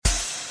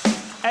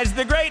As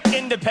the great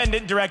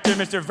independent director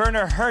Mr.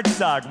 Werner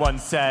Herzog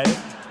once said,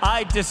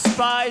 I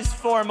despise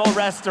formal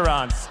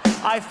restaurants.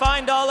 I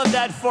find all of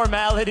that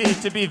formality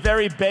to be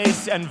very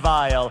base and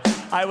vile.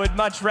 I would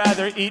much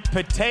rather eat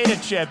potato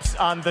chips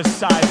on the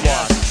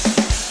sidewalk.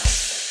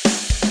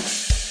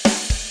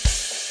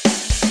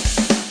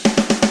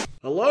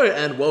 Hello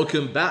and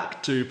welcome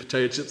back to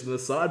Potato Chips on the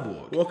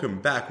Sidewalk.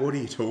 Welcome back. What are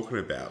you talking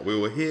about? We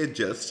were here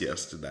just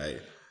yesterday.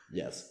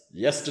 Yes.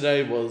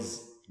 Yesterday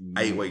was...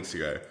 8 weeks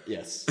ago.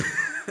 Yes.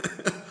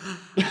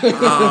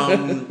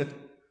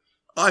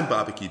 I'm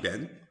Barbecue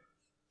Ben.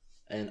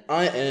 And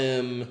I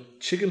am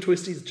Chicken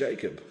Twisties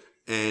Jacob.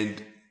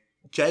 And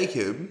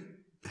Jacob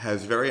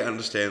has very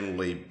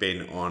understandably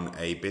been on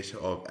a bit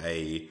of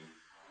a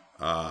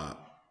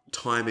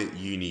time at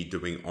uni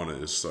doing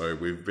honours. So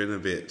we've been a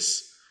bit...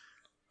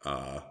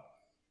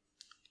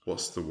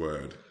 what's the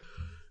word?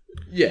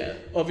 Yeah,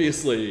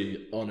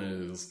 obviously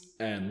honours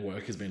and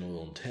work has been a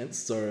little intense,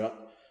 so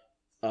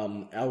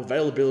our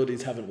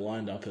availabilities haven't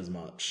lined up as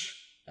much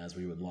as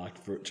we would like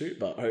for it to,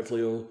 but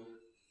hopefully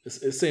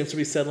it seems to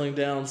be settling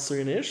down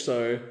soonish,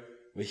 so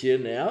we're here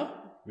now.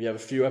 We have a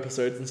few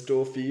episodes in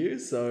store for you,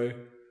 so...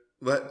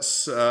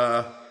 Let's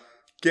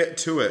get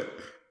to it.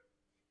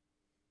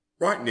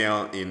 Right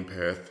now in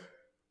Perth,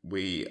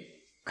 we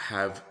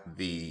have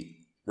the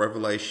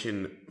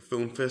Revelation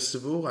Film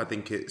Festival. I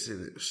think it's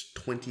in its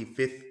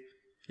 25th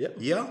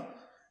year.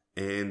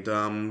 And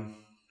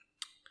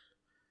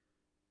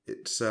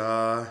it's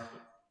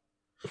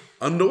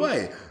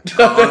underway.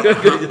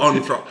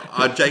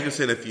 Jacob's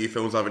seen a few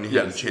films. I've only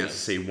had a chance to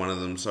see one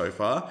of them so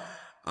far.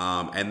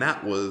 And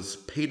that was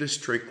Peter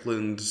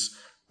Strickland's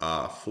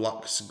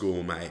Flux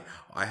Gourmet.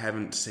 I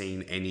haven't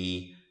seen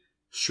any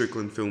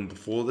Strickland film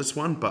before this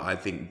one, but I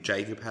think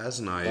Jacob has,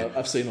 and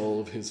I've seen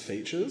all of his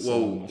features.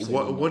 Well,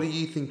 what do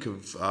you think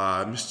of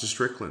Mr.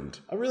 Strickland?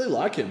 I really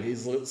like him.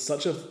 He's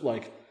such a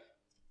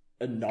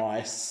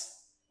nice,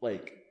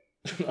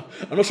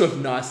 I'm not sure if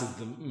nice is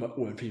the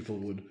word people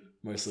would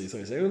mostly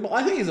associate with, but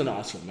I think he's a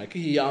nice filmmaker.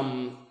 He,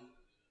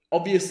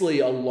 obviously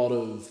a lot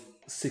of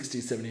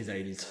 60s, 70s,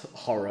 80s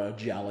horror,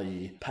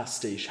 giallo,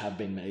 pastiche have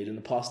been made in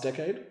the past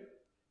decade.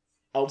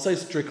 I would say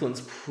Strickland's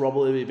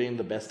probably been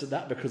the best at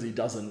that because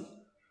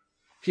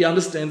he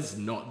understands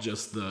not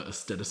just the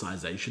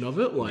aestheticization of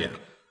it,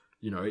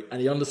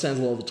 and he understands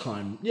a lot of the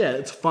time,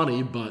 it's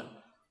funny, but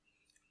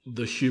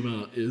the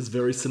humor is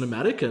very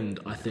cinematic, and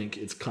I think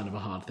it's kind of a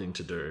hard thing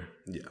to do.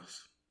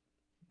 Yes.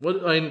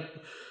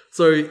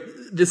 So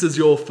this is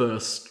your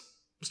first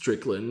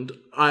Strickland.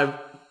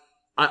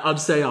 I'd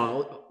say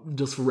I'll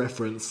just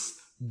reference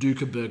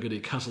Duke of Burgundy,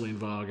 Katalin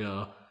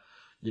Varga,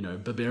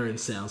 Barbarian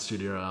Sound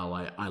Studio.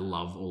 I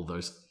love all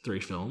those three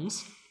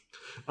films.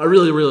 I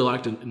really, really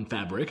liked in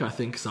Fabric. I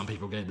think some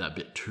people gave that a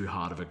bit too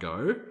hard of a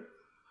go.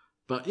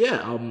 But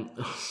yeah,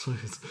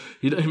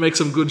 he makes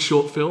some good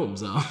short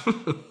films.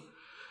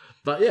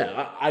 But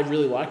yeah, I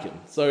really like him.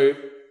 So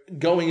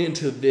going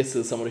into this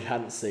as someone who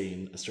hadn't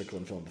seen a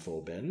Strickland film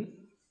before, Ben,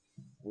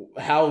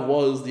 how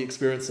was the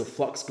experience of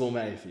Flux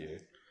Gourmet for you?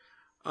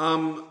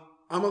 I'm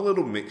a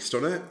little mixed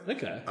on it.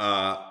 Okay.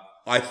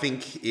 I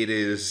think it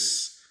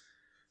is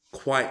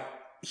quite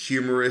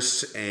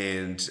humorous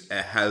and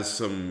it has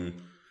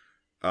some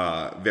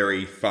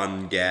very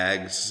fun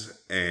gags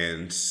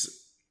and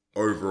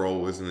overall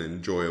was an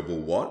enjoyable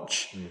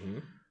watch. Mm-hmm.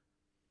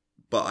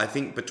 But I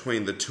think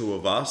between the two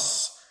of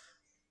us,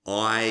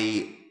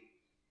 I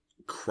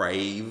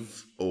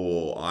crave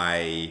or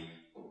I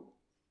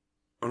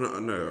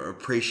don't know,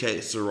 appreciate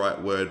is the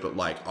right word, but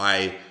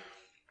I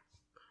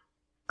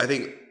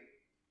think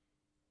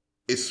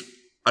it's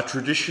a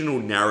traditional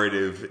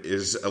narrative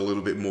is a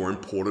little bit more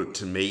important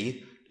to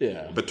me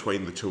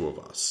between the two of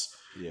us.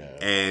 Yeah.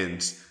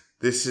 And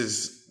this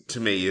is,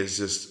 to me, is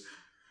just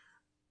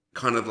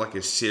kind of like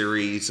a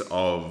series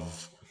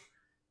of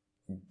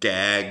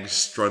gags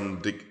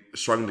strung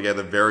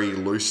together very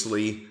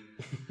loosely.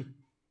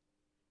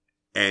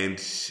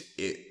 And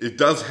it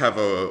does have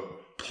a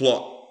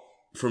plot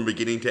from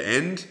beginning to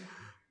end,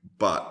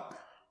 but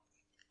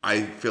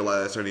I feel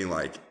like that's only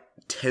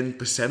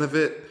 10% of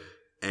it.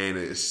 And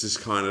it's just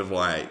kind of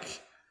I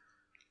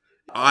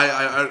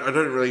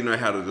don't really know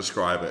how to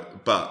describe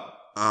it, but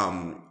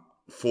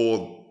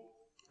for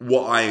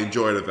what I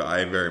enjoyed of it,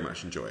 I very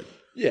much enjoyed.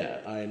 Yeah,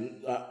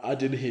 I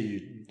did hear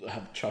you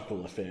have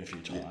chuckled a fair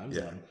few times.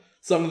 Yeah.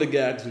 Some of the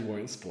gags we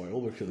won't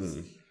spoil because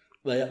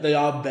they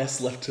are best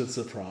left to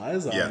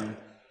surprise.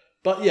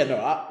 But yeah, no,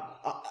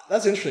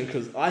 that's interesting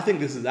because I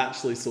think this is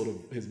actually sort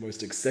of his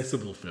most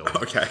accessible film.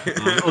 Okay.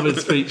 Of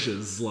his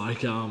features, I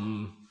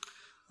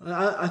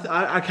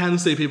can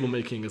see people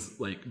making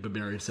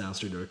Barbarian Sound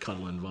Studio,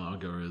 Katalin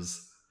Varga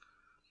as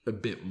a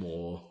bit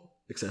more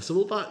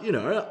accessible, but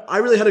I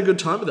really had a good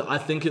time with it. I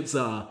think it's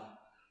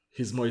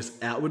his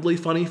most outwardly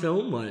funny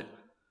film.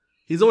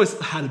 He's always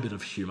had a bit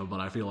of humor, but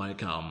I feel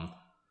like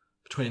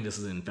between this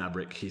and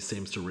Fabric, he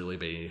seems to really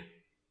be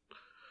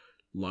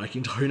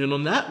liking to hone in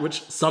on that,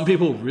 which some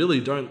people really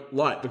don't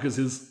like because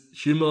his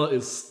humor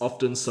is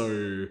often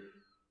so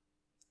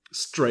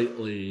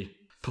straightly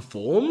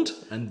performed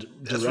and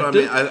directed. That's what I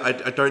mean.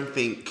 I don't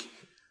think...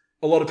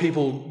 A lot of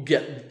people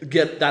get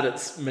that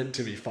it's meant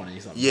to be funny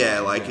sometimes.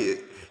 Yeah, like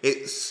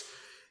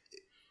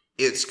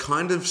it's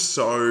kind of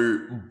so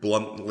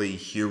bluntly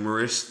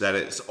humorous that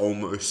it's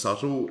almost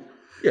subtle.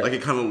 Yeah. Like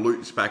it kind of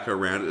loops back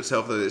around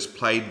itself, that it's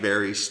played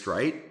very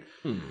straight.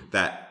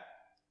 That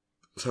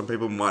some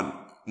people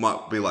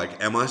might be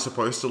like, am I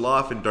supposed to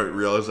laugh, and don't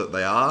realise that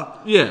they are?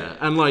 Yeah,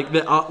 and like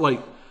there are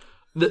like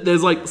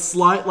there's like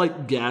slight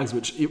like gags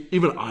which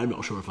even I'm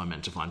not sure if I'm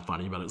meant to find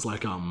funny, but it's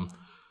like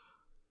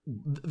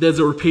there's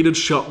a repeated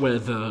shot where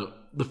the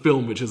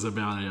film, which is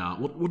about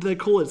a what do they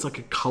call it? It's like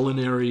a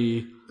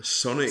culinary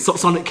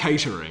Sonic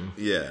catering.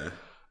 Yeah.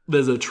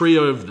 There's a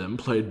trio of them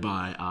played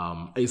by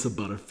Asa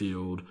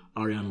Butterfield,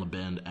 Ariane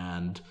LeBend,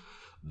 and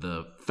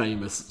the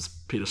famous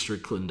Peter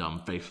Strickland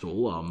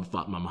faithful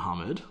Fatma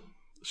Mohammed.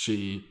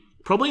 She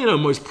probably in her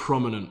most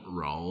prominent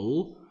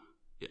role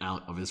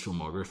out of his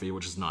filmography,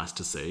 which is nice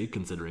to see,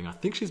 considering I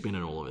think she's been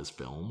in all of his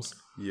films.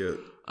 Yeah.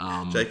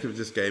 Jacob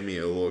just gave me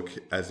a look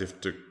as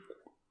if to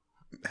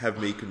have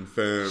me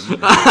confirm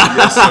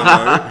yes or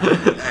no,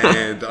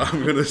 and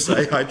I'm going to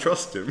say I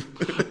trust him.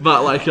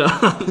 But like,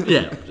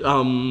 yeah.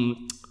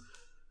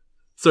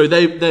 So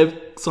they're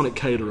Sonic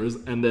caterers,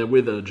 and they're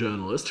with a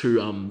journalist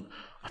who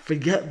I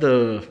forget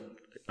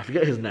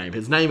his name.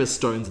 His name is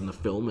Stones in the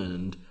film,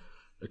 and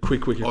a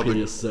quick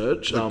Wikipedia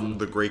search.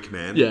 The Greek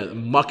man. Yeah,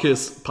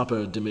 Makis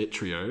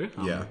Papadimitriou.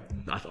 Yeah.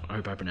 I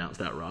hope I pronounced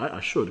that right.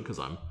 I should, because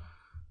I'm,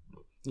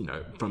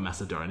 from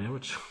Macedonia,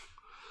 which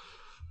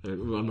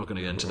I'm not going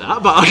to get into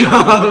that. But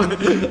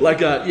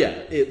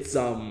it's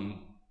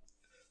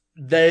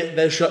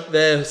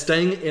they're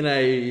staying in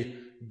a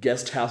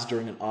guest house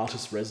during an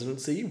artist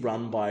residency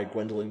run by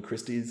Gwendolyn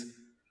Christie's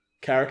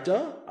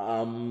character.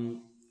 And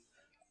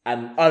I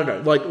don't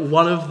know, like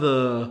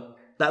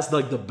that's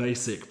like the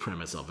basic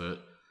premise of it.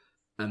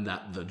 And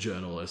that the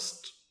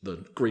journalist,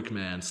 the Greek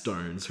man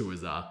Stones, who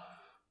is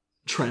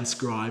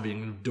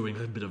transcribing, doing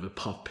a bit of a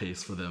puff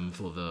piece for them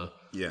for the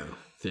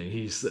thing.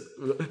 He's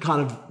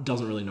kind of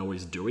doesn't really know what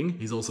he's doing.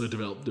 He's also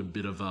developed a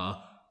bit of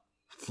a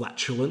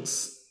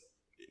flatulence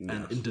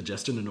and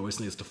indigestion and always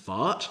needs to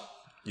fart.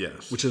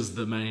 Yes. Which is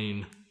the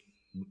main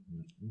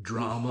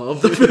drama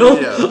of the film.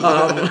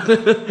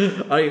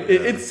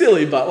 It's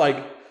silly, but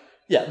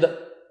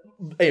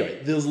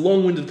anyway, there's a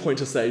long-winded point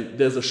to say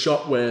there's a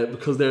shot where,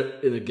 because they're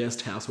in a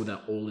guest house where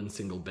they're all in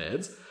single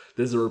beds,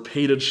 there's a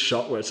repeated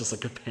shot where it's just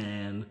like a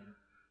pan.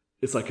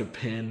 It's like a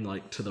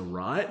pan to the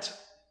right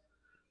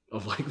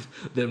of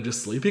them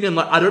just sleeping. And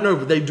I don't know,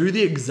 they do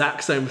the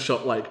exact same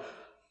shot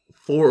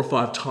 4 or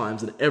 5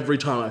 times, and every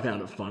time I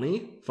found it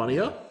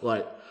funnier.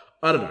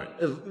 I don't know.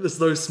 It's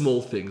those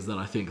small things that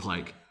I think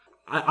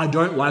I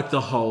don't like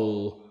the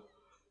whole,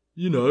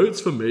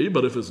 it's for me,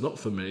 but if it's not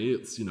for me,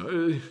 it's,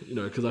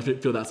 because I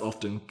feel that's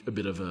often a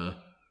bit of a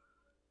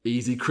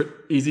easy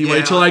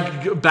way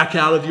to back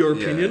out of your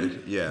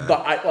opinion. Yeah.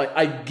 But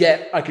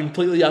I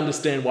completely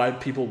understand why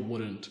people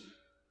wouldn't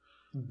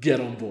get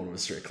on board with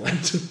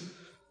Strickland.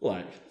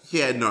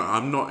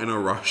 I'm not in a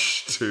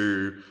rush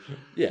to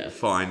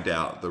find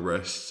out the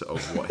rest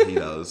of what he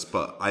does,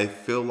 but I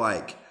feel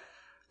like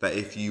that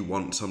if you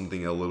want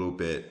something a little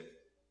bit,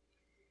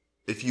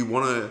 if you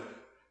want to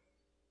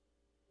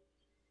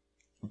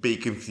be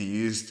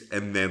confused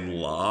and then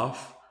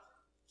laugh,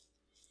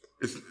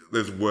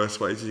 there's worse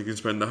ways you can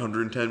spend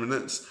 110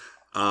 minutes.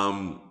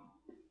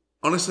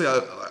 Honestly,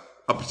 a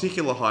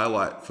particular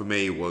highlight for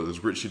me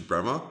was Richard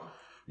Bremer,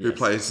 who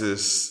plays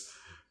this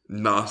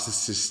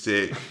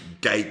narcissistic,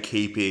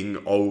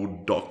 gatekeeping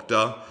old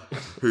doctor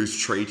who's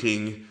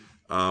treating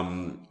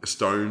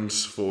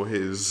Stones for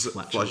his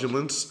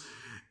flatulence.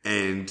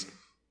 And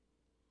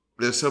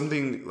there's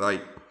something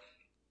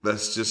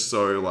that's just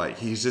so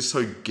he's just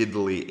so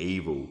giddily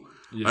evil.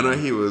 Yeah. I know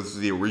he was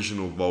the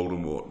original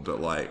Voldemort,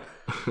 but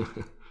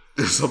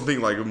there's something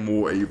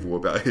more evil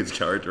about his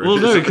character. Well,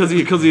 no, because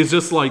he's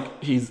just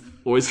he's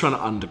always trying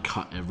to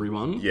undercut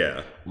everyone.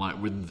 Yeah,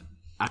 with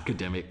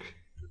academic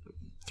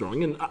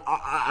throwing, and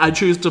I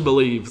choose to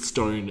believe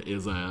Stone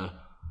is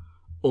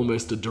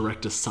almost a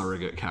director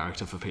surrogate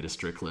character for Peter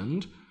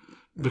Strickland,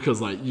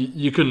 because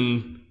you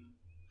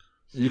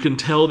can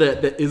tell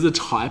that there is a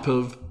type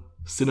of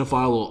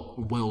cinephile or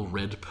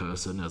well-read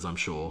person, as I'm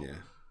sure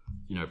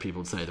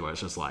people would say, where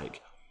it's just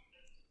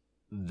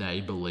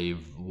they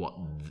believe what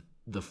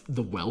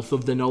the wealth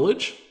of their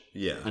knowledge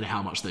and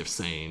how much they've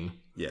seen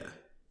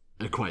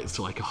equates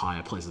to a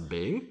higher place of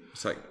being.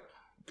 It's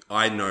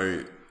I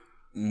know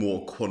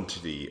more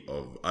quantity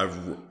of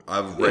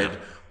I've read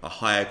a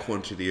higher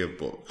quantity of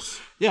books.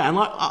 Yeah, and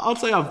I'd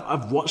say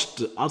I've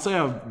watched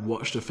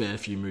a fair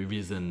few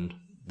movies than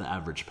the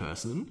average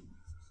person.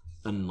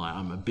 And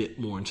I'm a bit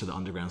more into the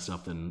underground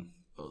stuff than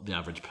the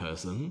average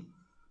person,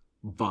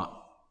 but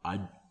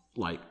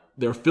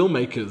there are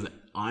filmmakers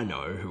I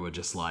know who are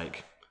just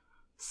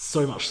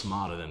so much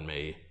smarter than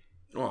me,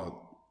 who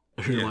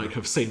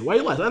have seen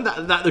way less, and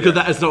because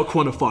that is not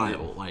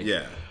quantifiable.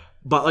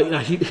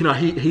 But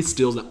he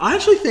steals it. I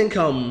actually think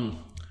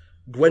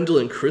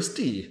Gwendolyn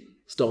Christie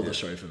stole the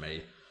show for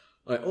me.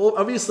 Like,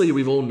 obviously,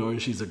 we've all known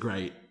she's a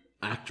great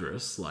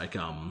actress. Like,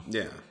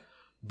 Yeah.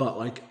 but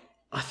like,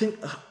 I think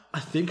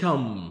I've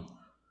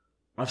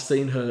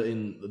seen her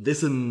in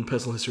this and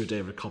Personal History of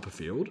David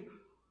Copperfield,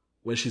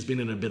 where she's been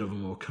in a bit of a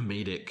more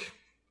comedic,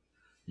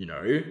 you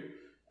know,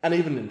 and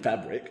even in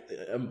Fabric,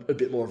 a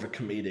bit more of a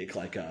comedic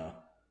like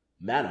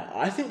manner.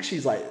 I think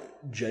she's like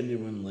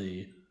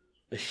genuinely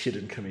a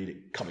hidden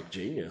comic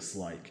genius.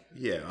 Like,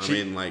 Yeah, I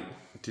mean, like,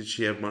 did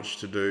she have much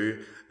to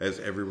do as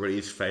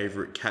everybody's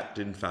favourite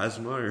Captain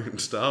Phasma in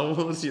Star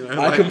Wars? You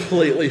know, I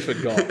completely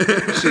forgot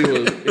she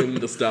was in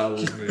the Star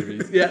Wars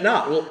movies. Yeah,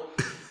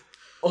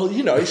 well,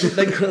 you know,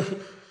 they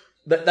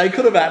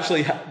could have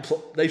actually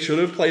they should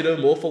have played her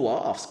more for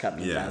laughs,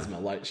 Captain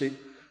Phasma. Like,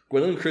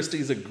 Gwendolyn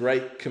Christie's a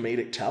great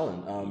comedic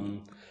talent.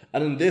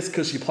 And in this,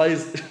 because she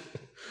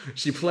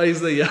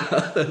plays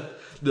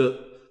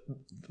the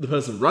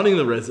person running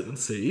the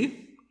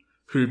residency,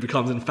 who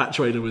becomes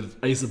infatuated with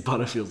Asa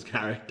Butterfield's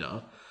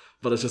character,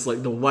 but it's just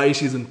like the way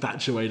she's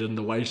infatuated and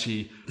the way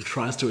she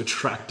tries to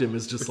attract him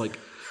is just like,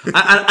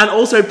 and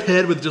also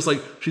paired with just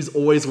like she's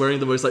always wearing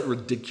the most like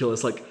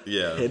ridiculous like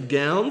head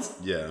gowns.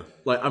 Yeah.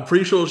 Like, I'm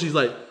pretty sure she's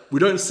like, we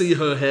don't see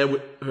her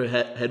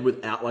head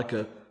without like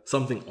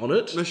something on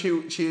it. No,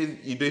 you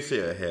do see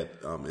her head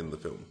in the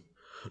film.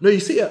 No, you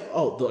see it.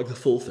 Oh, like the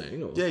full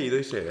thing. Or? Yeah, you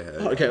do see her head.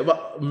 Oh, okay,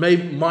 but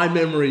maybe my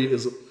memory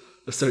is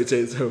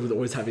associates her with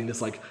always having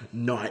this like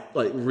night,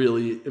 like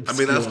really obscure. I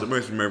mean, that's the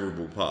most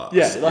memorable part.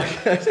 Yeah,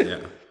 like yeah.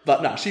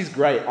 But no, she's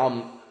great.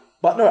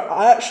 But no,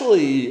 I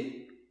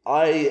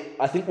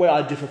think where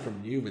I differ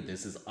from you with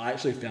this is I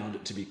actually found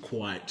it to be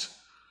quite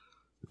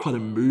a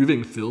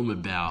moving film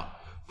about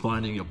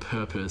finding your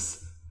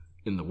purpose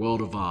in the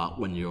world of art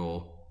when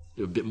you're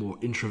a bit more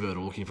introvert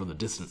or looking from the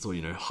distance, or,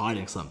 you know,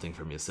 hiding something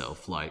from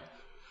yourself. Like,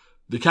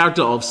 the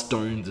character of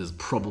Stones is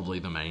probably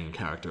the main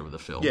character of the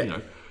film. Yeah. You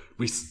know,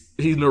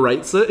 he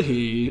narrates it.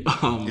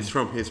 It's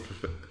from his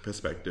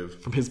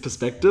perspective. From his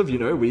perspective, you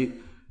know,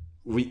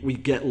 we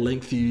get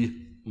lengthy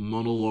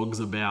monologues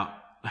about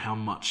how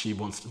much he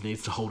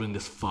needs to hold in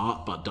this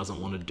fart, but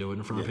doesn't want to do it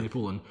in front of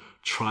people, and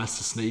tries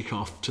to sneak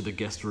off to the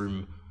guest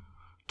room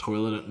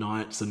toilet at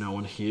night so no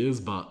one hears.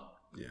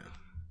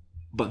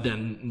 But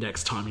then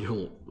next time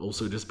he'll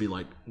also just be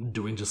like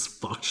doing just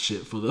fucked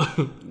shit for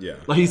the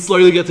like, he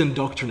slowly gets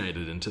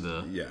indoctrinated into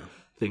the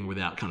thing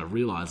without kind of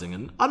realizing.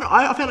 And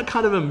I found it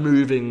kind of a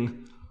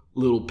moving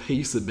little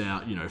piece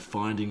about, you know,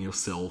 finding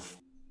yourself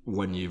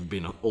when you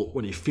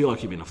feel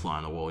like you've been a fly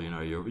on the wall. You know,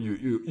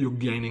 you're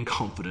gaining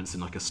confidence in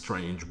like a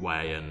strange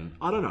way, and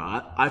I don't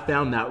know. I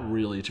found that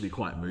really to be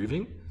quite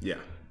moving. Yeah,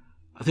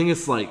 I think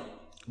it's like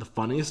the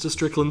funniest of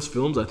Strickland's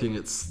films. I think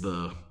it's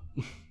the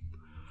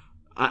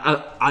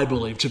I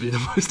believe to be the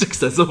most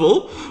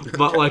accessible,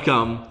 but like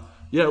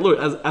look,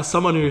 as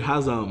someone who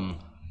has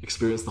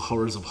experienced the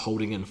horrors of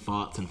holding in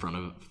farts in front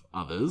of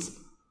others,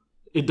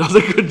 it does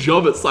a good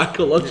job at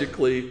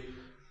psychologically.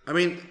 I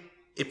mean,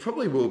 it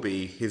probably will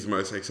be his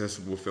most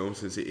accessible film,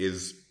 since it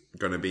is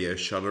going to be a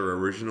Shudder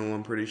original,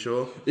 I'm pretty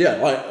sure.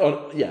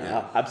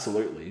 Yeah,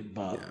 absolutely.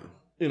 But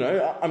you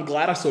know, I'm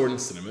glad I saw it in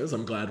cinemas.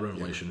 I'm glad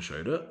Revelation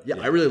showed it.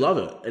 I really love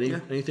it.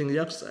 Anything you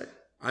have to say?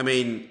 I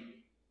mean,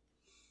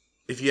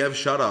 if you have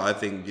Shudder, I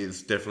think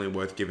it's definitely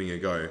worth giving a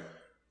go.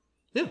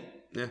 Yeah.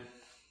 All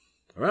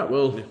right.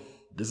 Well,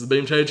 this has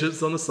been Change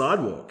Hits on the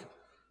Sidewalk.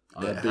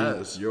 I've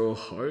been your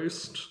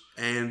host,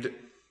 and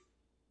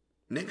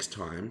next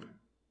time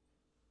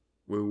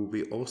we will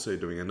be also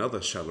doing another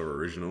Shudder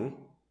original,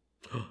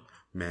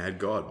 Mad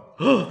God.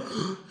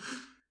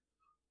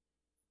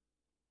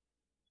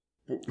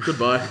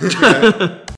 Goodbye.